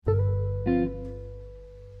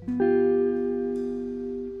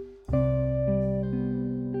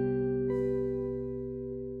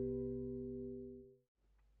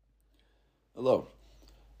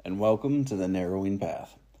welcome to the Narrowing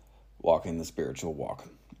Path, Walking the Spiritual Walk.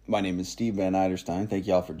 My name is Steve Van Eiderstein. Thank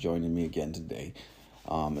you all for joining me again today,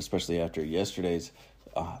 especially after yesterday's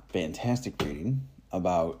fantastic reading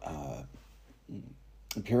about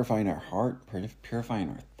purifying our heart, purifying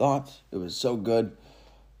our thoughts. It was so good.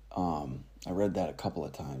 I read that a couple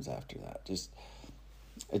of times after that.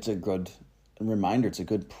 It's a good reminder. It's a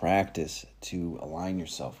good practice to align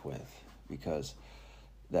yourself with, because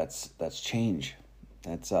that's change.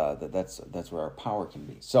 That's where our power can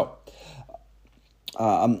be. So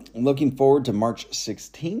I'm looking forward to March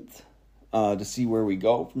 16th to see where we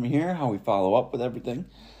go from here, how we follow up with everything,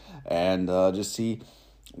 and just see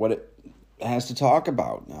what it has to talk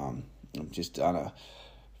about. I'm just on a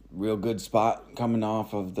real good spot coming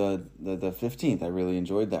off of the 15th. I really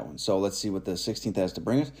enjoyed that one. So let's see what the 16th has to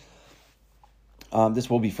bring us. This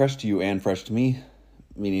will be fresh to you and fresh to me,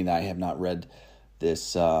 meaning I have not read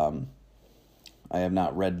this. I have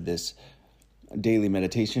not read this daily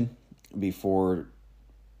meditation before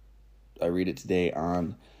I read it today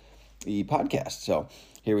on the podcast. So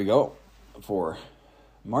here we go for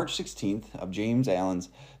March 16th of James Allen's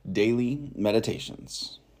Daily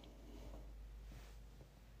Meditations.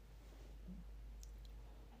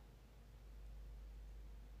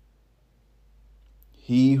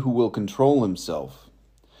 He who will control himself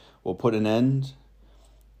will put an end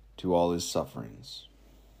to all his sufferings.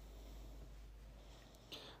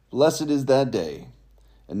 Blessed is that day,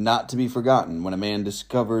 and not to be forgotten, when a man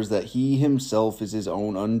discovers that he himself is his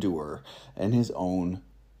own undoer and his own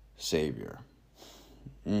savior.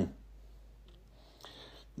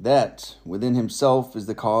 That within himself is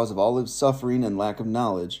the cause of all his suffering and lack of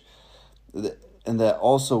knowledge, and that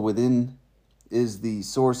also within is the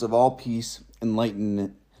source of all peace,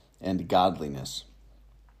 enlightenment, and godliness.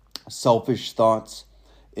 Selfish thoughts,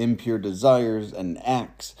 impure desires, and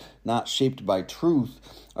acts not shaped by truth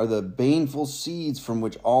are the baneful seeds from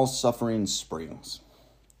which all suffering springs.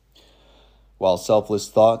 While selfless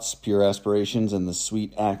thoughts, pure aspirations, and the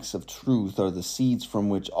sweet acts of truth are the seeds from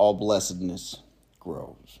which all blessedness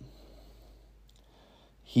grows.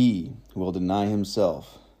 He who will deny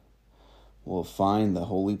himself will find the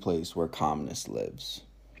holy place where calmness lives.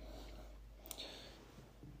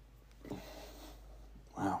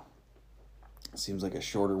 Wow. Seems like a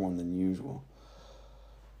shorter one than usual.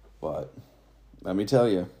 But let me tell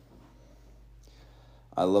you,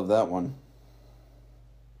 I love that one.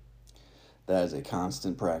 That is a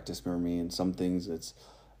constant practice for me. And some things it's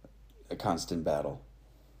a constant battle.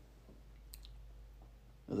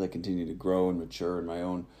 As I continue to grow and mature in my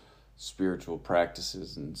own spiritual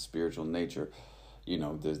practices and spiritual nature,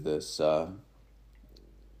 there's this,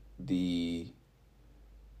 the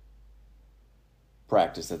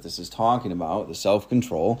practice that this is talking about, the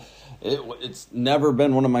self-control, it's never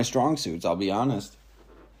been one of my strong suits, I'll be honest.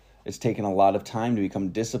 It's taken a lot of time to become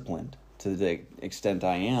disciplined to the extent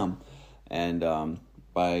I am, and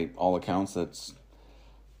by all accounts, that's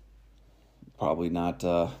probably not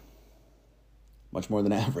much more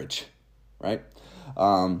than average, right?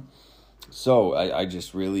 So I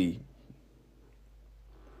just really,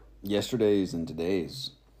 yesterday's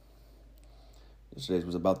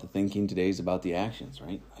was about the thinking, today's about the actions,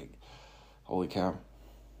 right? Like, holy cow,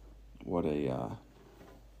 what a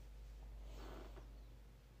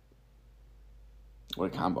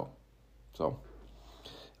combo. So,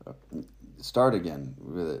 start again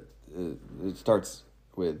with it. It starts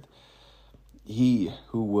with, he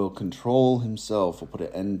who will control himself will put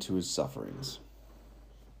an end to his sufferings.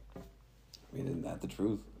 I mean, isn't that the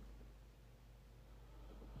truth?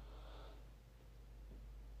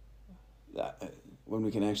 When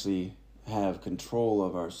we can actually have control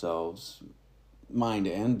of ourselves, mind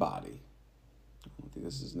and body. I don't think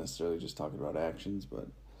this is necessarily just talking about actions, but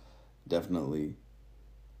definitely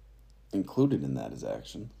included in that is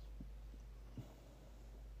action.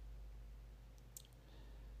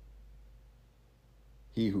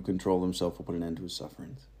 He who controls himself will put an end to his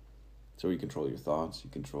sufferings. So you control your thoughts, you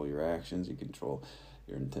control your actions, you control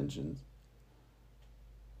your intentions.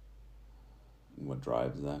 And what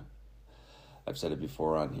drives that? I've said it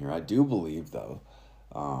before on here. I do believe, though,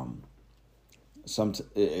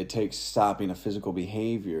 it takes stopping a physical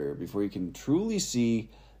behavior before you can truly see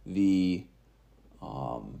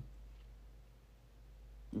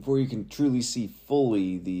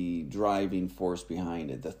fully the driving force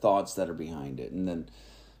behind it, the thoughts that are behind it, and then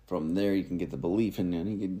from there you can get the belief, and then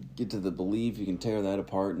you can get to the belief, you can tear that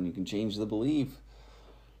apart, and you can change the belief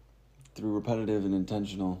through repetitive and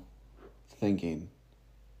intentional thinking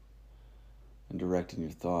and directing your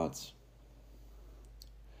thoughts.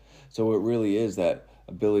 So it really is that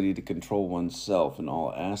ability to control oneself in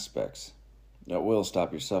all aspects that will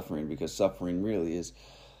stop your suffering, because suffering really is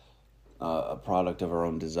a product of our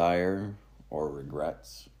own desire or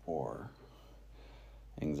regrets or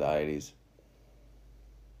anxieties.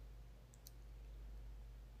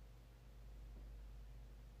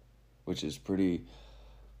 Which is pretty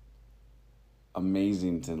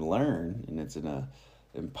amazing to learn, and it's an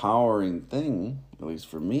empowering thing, at least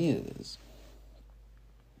for me it is.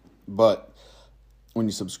 But when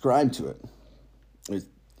you subscribe to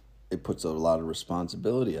it puts a lot of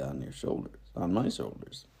responsibility on your shoulders, on my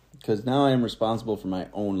shoulders, because now I am responsible for my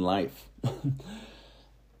own life,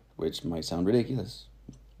 which might sound ridiculous.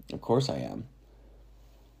 Of course I am.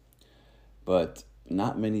 But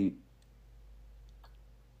it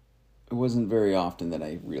wasn't very often that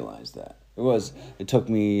I realized that. It took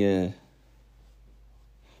me a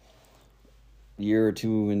year or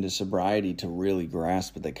two into sobriety to really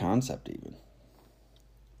grasp the concept even.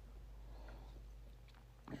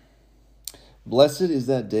 Blessed is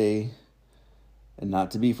that day, and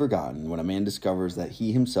not to be forgotten, when a man discovers that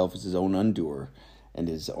he himself is his own undoer and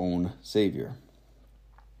his own savior.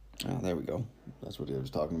 Oh, there we go. That's what I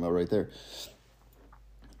was talking about right there.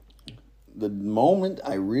 The moment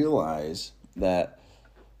I realize that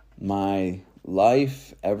my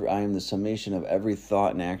life, I am the summation of every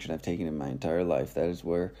thought and action I've taken in my entire life, that is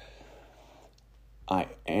where I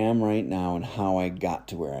am right now and how I got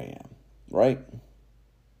to where I am, right?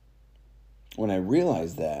 When I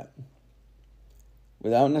realize that,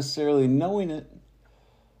 without necessarily knowing it,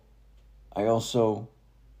 I also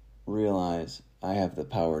realize I have the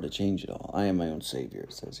power to change it all. I am my own savior,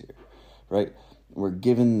 it says here, right? We're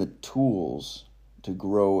given the tools to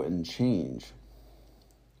grow and change.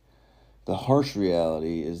 The harsh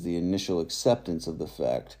reality is the initial acceptance of the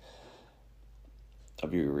fact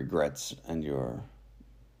of your regrets and your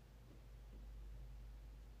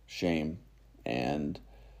shame and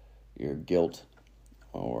your guilt,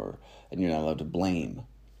 and you're not allowed to blame.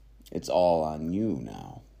 It's all on you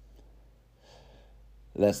now.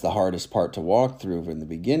 That's the hardest part to walk through in the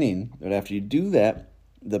beginning, but after you do that,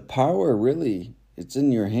 the power really, it's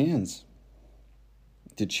in your hands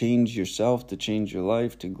to change yourself, to change your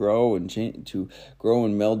life, to grow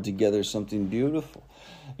and meld together something beautiful.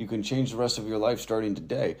 You can change the rest of your life starting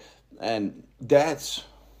today, and that's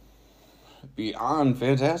beyond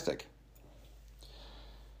fantastic.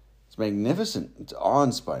 It's magnificent. It's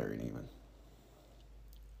awe-inspiring even.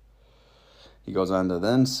 He goes on to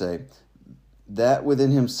then say, that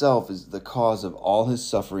within himself is the cause of all his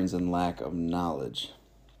sufferings and lack of knowledge.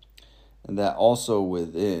 And that also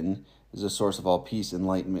within is the source of all peace,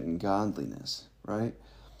 enlightenment, and godliness, right?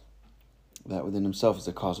 That within himself is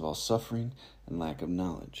the cause of all suffering and lack of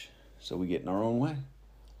knowledge. So we get in our own way.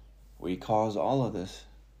 We cause all of this.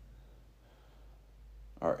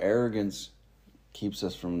 Our arrogance keeps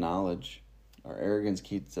us from knowledge. Our arrogance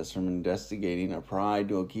keeps us from investigating. Our pride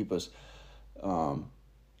will keep us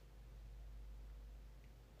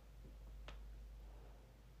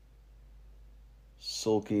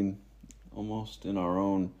sulking almost in our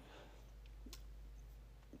own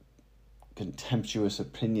contemptuous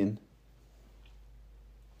opinion.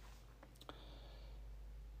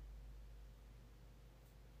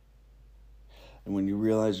 And when you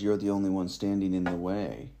realize you're the only one standing in the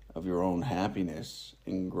way of your own happiness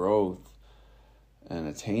and growth and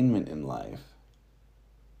attainment in life,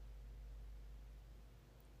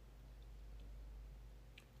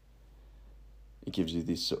 it gives you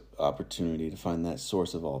this opportunity to find that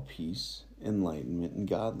source of all peace, enlightenment, and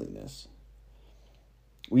godliness.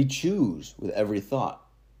 We choose with every thought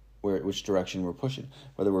which direction we're pushing,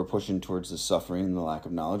 whether we're pushing towards the suffering and the lack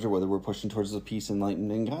of knowledge, or whether we're pushing towards the peace,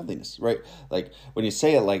 enlightenment, and godliness, right? Like, when you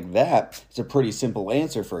say it like that, it's a pretty simple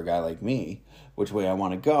answer for a guy like me, which way I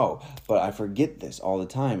want to go. But I forget this all the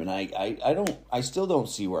time, and I still don't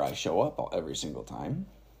see where I show up every single time.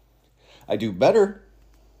 I do better,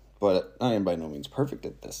 but I am by no means perfect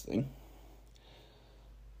at this thing.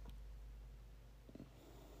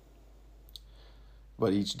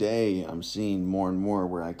 But each day I'm seeing more and more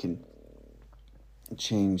where I can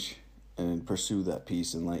change and pursue that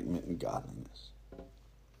peace, enlightenment, and godliness.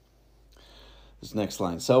 This next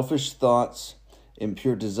line, selfish thoughts,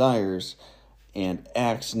 impure desires, and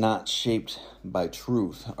acts not shaped by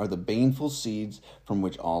truth are the baneful seeds from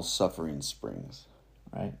which all suffering springs.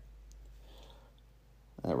 Right?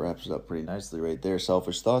 That wraps it up pretty nicely right there.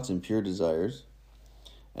 Selfish thoughts, impure desires,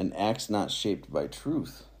 and acts not shaped by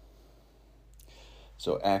truth.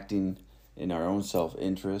 So acting in our own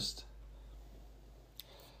self-interest,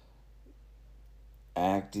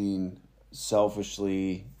 acting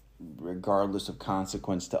selfishly regardless of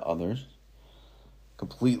consequence to others,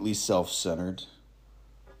 completely self-centered,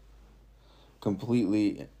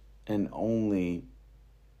 completely and only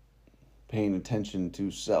paying attention to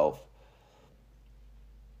self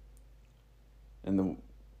and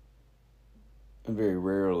very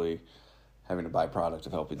rarely having a byproduct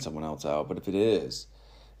of helping someone else out. But if it is,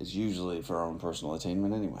 it's usually for our own personal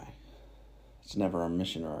attainment anyway. It's never our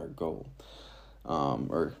mission or our goal,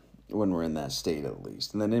 or when we're in that state at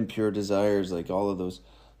least. And then impure desires, like all of those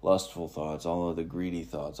lustful thoughts, all of the greedy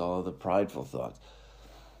thoughts, all of the prideful thoughts,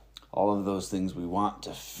 all of those things we want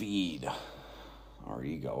to feed our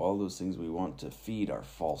ego, all those things we want to feed our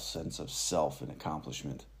false sense of self and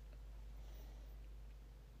accomplishment.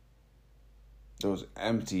 Those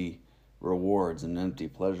empty rewards and empty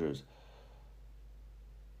pleasures.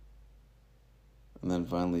 And then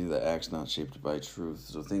finally, the acts not shaped by truth.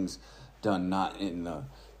 So things done not in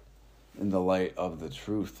the light of the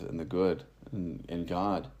truth and the good and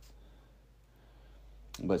God,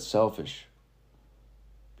 but selfish,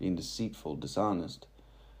 being deceitful, dishonest,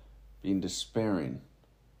 being despairing,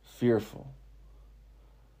 fearful,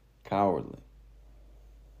 cowardly.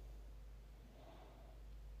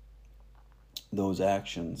 Those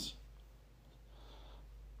actions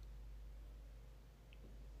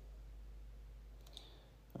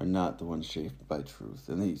are not the ones shaped by truth.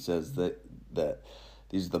 And he says that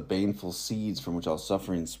these are the baneful seeds from which all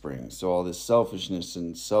suffering springs. So all this selfishness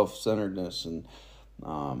and self-centeredness and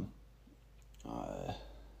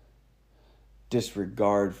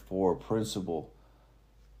disregard for principle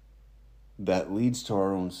that leads to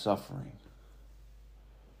our own suffering.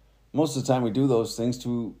 Most of the time we do those things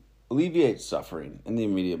to alleviate suffering in the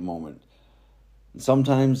immediate moment. And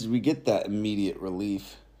sometimes we get that immediate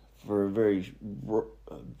relief for a very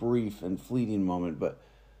brief and fleeting moment, but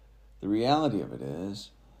the reality of it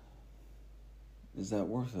is that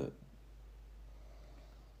worth it?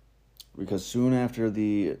 Because soon after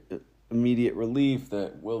the immediate relief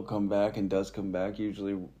that will come back and does come back,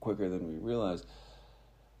 usually quicker than we realize,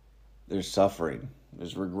 there's suffering,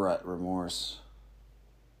 there's regret, remorse,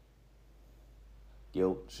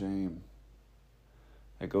 guilt, shame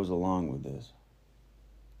that goes along with this.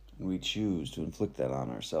 And we choose to inflict that on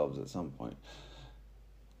ourselves at some point.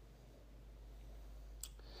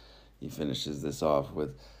 He finishes this off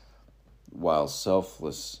with, while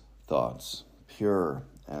selfless thoughts, pure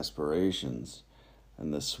aspirations,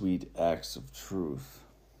 and the sweet acts of truth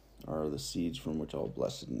are the seeds from which all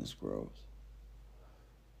blessedness grows.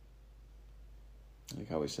 Like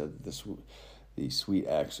how he said, the sweet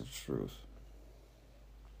acts of truth.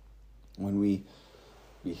 When we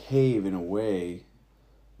behave in a way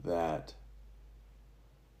that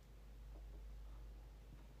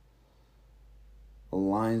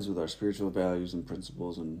aligns with our spiritual values and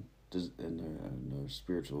principles and our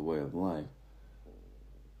spiritual way of life,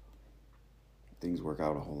 things work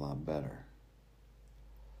out a whole lot better.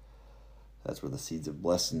 That's where the seeds of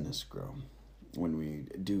blessedness grow. When we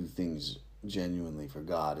do things genuinely for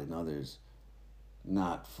God and others,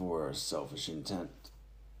 not for selfish intent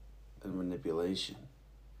and manipulation.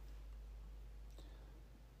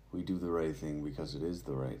 We do the right thing because it is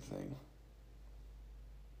the right thing.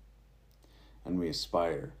 And we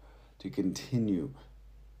aspire to continue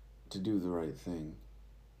to do the right thing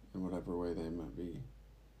in whatever way they might be.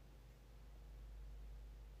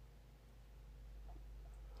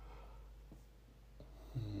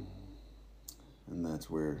 And that's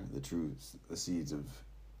where the seeds of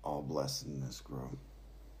all blessedness grow.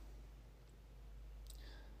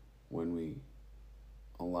 When we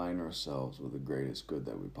align ourselves with the greatest good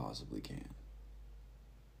that we possibly can.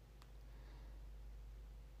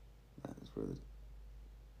 That is where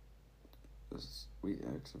the sweet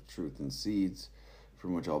acts of truth and seeds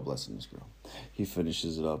from which all blessedness grow. He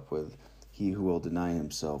finishes it up with, he who will deny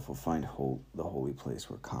himself will find the holy place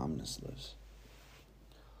where calmness lives.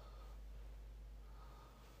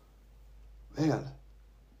 Man,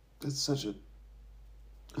 it's such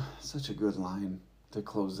a good line to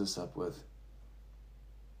close this up with.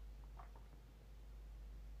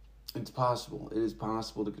 It's possible. It is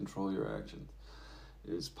possible to control your actions.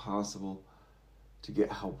 It is possible to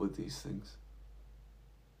get help with these things.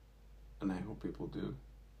 And I hope people do.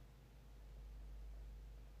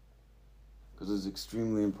 Because it's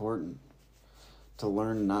extremely important to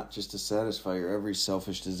learn not just to satisfy your every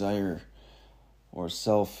selfish desire or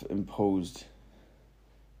self-imposed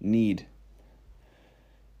need.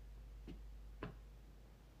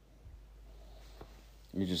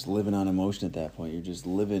 You're just living on emotion at that point. You're just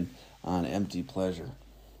living on empty pleasure.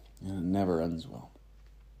 And it never ends well.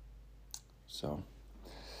 So,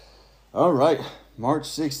 all right, March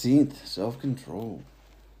 16th, self-control.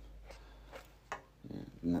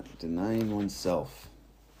 Denying oneself.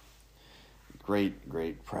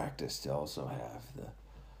 great practice to also have. The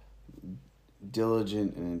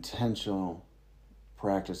diligent and intentional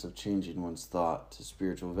practice of changing one's thought to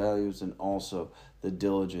spiritual values, and also the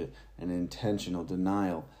diligent and intentional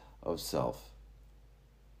denial of self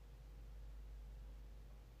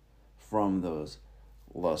from those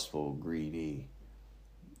lustful, greedy,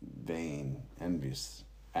 vain, envious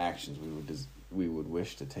actions we would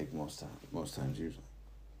wish to take most times usually.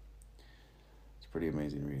 It's pretty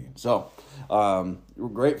amazing reading. So we're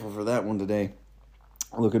grateful for that one today.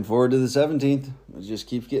 Looking forward to the 17th. It just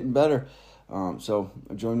keeps getting better. So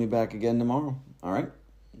join me back again tomorrow. All right?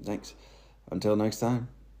 Thanks. Until next time.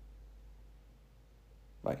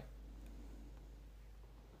 Bye.